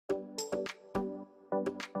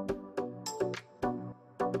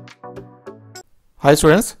Hi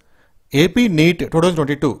students, AP neat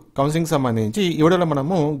 2022 counselling సంబంధించి ఈ వీడియోలో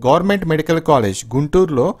మనము గవర్నమెంట్ మెడికల్ కాలేజ్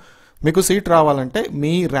గుంటూరులో మీకు సీట్ రావాలంటే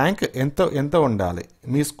మీ ర్యాంక్ ఎంత ఉండాలి,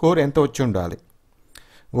 మీ స్కోర్ ఎంత వచ్చి ఉండాలి,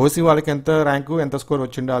 ఓసీ వాళ్ళకి ఎంత ర్యాంకు ఎంత స్కోర్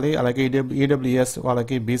వచ్చి ఉండాలి, అలాగే ఈడబ్ల్యూఎస్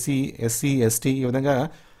వాళ్ళకి బీసీ ఎస్సీ ఎస్టీ ఈ విధంగా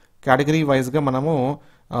కేటగిరీ వైజ్గా మనము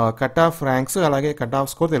కట్ ఆఫ్ ర్యాంక్స్ అలాగే కట్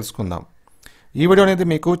ఆఫ్ స్కోర్ తెలుసుకుందాం. ఈ వీడియో అనేది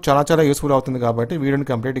మీకు చాలా యూస్ఫుల్ అవుతుంది కాబట్టి వీడియోని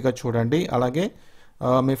కంప్లీట్గా చూడండి. అలాగే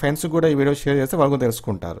మీ ఫ్రెండ్స్ కూడా ఈ వీడియో షేర్ చేస్తే వాళ్ళు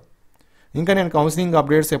తెలుసుకుంటారు. ఇంకా నేను కౌన్సిలింగ్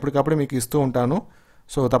అప్డేట్స్ ఎప్పటికప్పుడు మీకు ఇస్తూ ఉంటాను.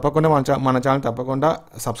 సో తప్పకుండా మన ఛానల్ తప్పకుండా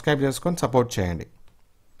సబ్స్క్రైబ్ చేసుకొని సపోర్ట్ చేయండి.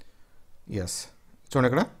 ఎస్, చూడండి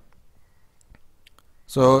ఇక్కడ.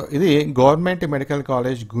 సో ఇది government medical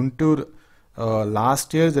college Guntur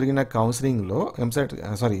last year జరిగిన కౌన్సిలింగ్లో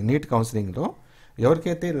నీట్ కౌన్సిలింగ్లో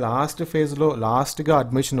ఎవరికైతే లాస్ట్ ఫేజ్లో లాస్ట్గా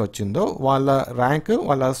అడ్మిషన్ వచ్చిందో వాళ్ళ ర్యాంక్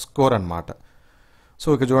వాళ్ళ స్కోర్ అన్నమాట. సో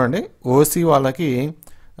ఇక్కడ చూడండి, ఓసీ వాళ్ళకి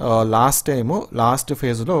లాస్ట్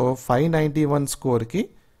ఫేజ్లో 591 స్కోర్కి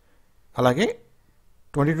అలాగే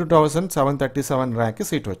 22,737 ర్యాంక్కి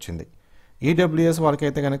సీట్ వచ్చింది. ఈడబ్ల్యూఎస్ వాళ్ళకి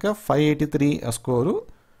అయితే కనుక 583 స్కోరు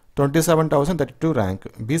 27,032 ర్యాంక్.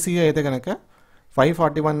 బీసీఏ అయితే కనుక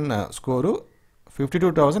 541 స్కోరు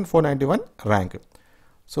 52,491 ర్యాంక్.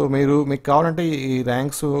 సో మీకు కావాలంటే ఈ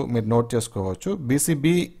ర్యాంక్స్ మీరు నోట్ చేసుకోవచ్చు.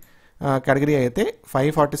 బీసీబీ కేటగిరీ అయితే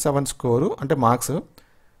 547 స్కోరు అంటే marks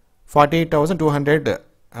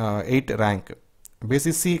 48,208 rank.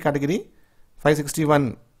 BCC category 561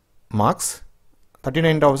 marks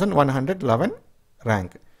 39,111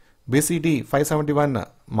 rank. BCD 571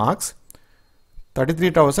 marks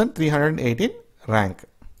 33,318 rank.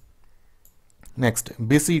 Next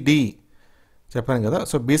BCD చెప్పాను కదా.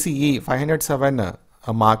 సో బీసీఈ 507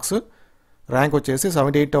 మార్క్స్, ర్యాంక్ వచ్చేసి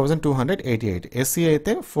 78,288. ఎస్సీ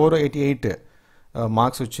అయితే 488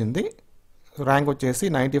 మార్క్స్ వచ్చింది, ర్యాంక్ వచ్చేసి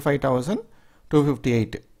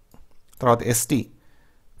 95,258. తర్వాత ఎస్టీ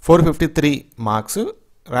 453 మార్క్స్,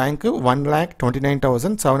 ర్యాంక్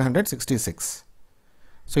 1,29,766.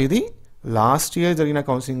 సో ఇది లాస్ట్ ఇయర్ జరిగిన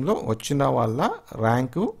కౌన్సిలింగ్లో వచ్చిన వాళ్ళ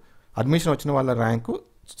ర్యాంకు, అడ్మిషన్ వచ్చిన వాళ్ళ ర్యాంకు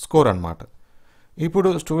స్కోర్ అన్నమాట. ఇప్పుడు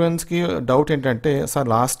స్టూడెంట్స్కి డౌట్ ఏంటంటే, సార్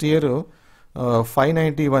లాస్ట్ ఇయర్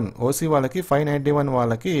 591 ఓసీ వాళ్ళకి 591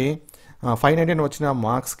 వాళ్ళకి 591 వచ్చిన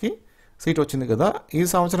మార్క్స్కి సీట్ వచ్చింది కదా, ఈ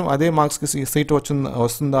సంవత్సరం అదే మార్క్స్కి సీట్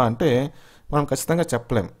వస్తుందా అంటే మనం ఖచ్చితంగా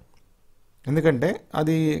చెప్పలేం. ఎందుకంటే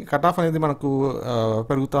అది కట్ ఆఫ్ అనేది మనకు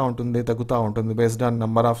పెరుగుతూ ఉంటుంది తగ్గుతూ ఉంటుంది based on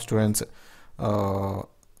number of students,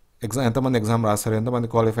 ఎంతమంది ఎగ్జామ్ రాస్తారు, ఎంతమంది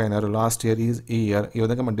క్వాలిఫై అయినారు లాస్ట్ ఇయర్ ఈ ఇయర్, ఈ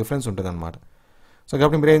విధంగా మన డిఫరెన్స్ ఉంటుంది అనమాట. సో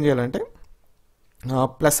కాబట్టి మీరు ఏం చేయాలంటే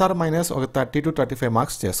ప్లస్ ఆర్ మైనస్ ఒక 30 to 35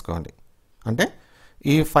 మార్క్స్ చేసుకోండి. అంటే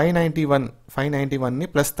ఈ 591ని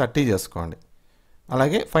ప్లస్ 30 చేసుకోండి,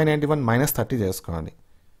 అలాగే 591 మైనస్ 30 చేసుకోండి.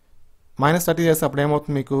 మైనస్ 30 చేస్తే అప్పుడు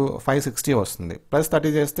ఏమవుతుంది, మీకు 560 వస్తుంది. ప్లస్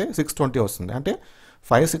 30 చేస్తే 620 వస్తుంది. అంటే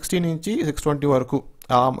 560 నుంచి 620 వరకు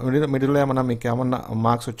ఆ మిడిల్లో ఏమన్నా మీకు ఏమన్నా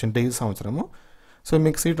మార్క్స్ వచ్చింటే ఈ సంవత్సరము, సో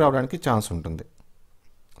మీకు సీట్ రావడానికి ఛాన్స్ ఉంటుంది.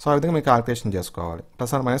 సో ఆ విధంగా మీకు క్యాల్కులేషన్ చేసుకోవాలి,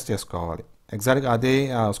 ప్లస్ ఆర్ మైనస్ చేసుకోవాలి. ఎగ్జాక్ట్గా అదే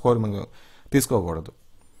స్కోర్ మీకు తీసుకోకూడదు.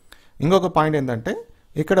 ఇంకొక పాయింట్ ఏంటంటే,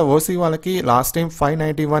 ఇక్కడ ఓసీ వాళ్ళకి లాస్ట్ టైం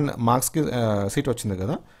 591 మార్క్స్కి సీట్ వచ్చింది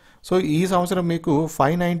కదా. సో ఈ సంవత్సరం మీకు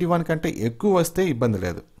 591 కంటే ఎక్కువ వస్తే ఇబ్బంది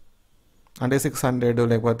లేదు. అంటే 600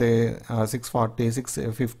 లేకపోతే 640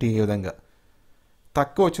 650 ఈ విధంగా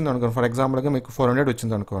తక్కువ వచ్చింది అనుకోండి. ఫర్ ఎగ్జాంపుల్గా మీకు 400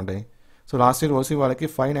 వచ్చింది అనుకోండి. సో లాస్ట్ ఇయర్ ఓసీ వాళ్ళకి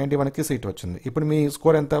 591కి సీట్ వచ్చింది, ఇప్పుడు మీ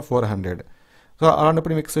స్కోర్ ఎంత 400. సో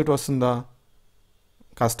అలాంటప్పుడు మీకు సీట్ వస్తుందా,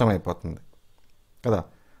 కష్టమైపోతుంది కదా.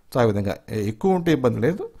 సో ఆ విధంగా ఎక్కువ ఉంటే ఇబ్బంది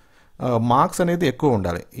లేదు, మార్క్స్ అనేది ఎక్కువ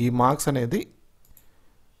ఉండాలి. ఈ మార్క్స్ అనేది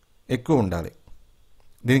ఎక్కువ ఉండాలి,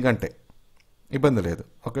 దీనికంటే ఇబ్బంది లేదు.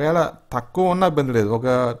 ఒకవేళ తక్కువ ఉన్నా ఇబ్బంది లేదు, ఒక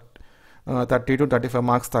 30 to 35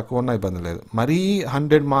 మార్క్స్ తక్కువ ఉన్నా ఇబ్బంది లేదు. మరీ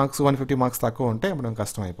 100 మార్క్స్ 150 మార్క్స్ తక్కువ ఉంటే మనం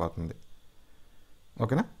కష్టం అయిపోతుంది.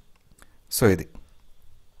 ఓకేనా. సో ఇది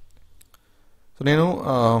సో నేను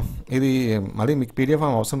ఇది మళ్ళీ మీకు పీడిఎఫ్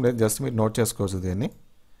అవసరం లేదు, జస్ట్ మీరు నోట్ చేసుకోవచ్చు. దీన్ని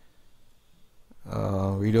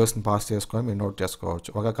వీడియోస్ని పాస్ చేసుకొని మీరు నోట్ చేసుకోవచ్చు.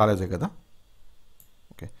 ఒక కాలేజే కదా.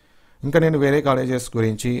 ఓకే, ఇంకా నేను వేరే కాలేజెస్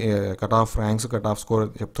గురించి cut off ranks cut off score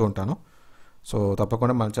చెప్తూ ఉంటాను. సో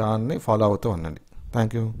తప్పకుండా మన ఛానల్ని ఫాలో అవుతూ ఉండండి.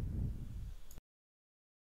 Thank you.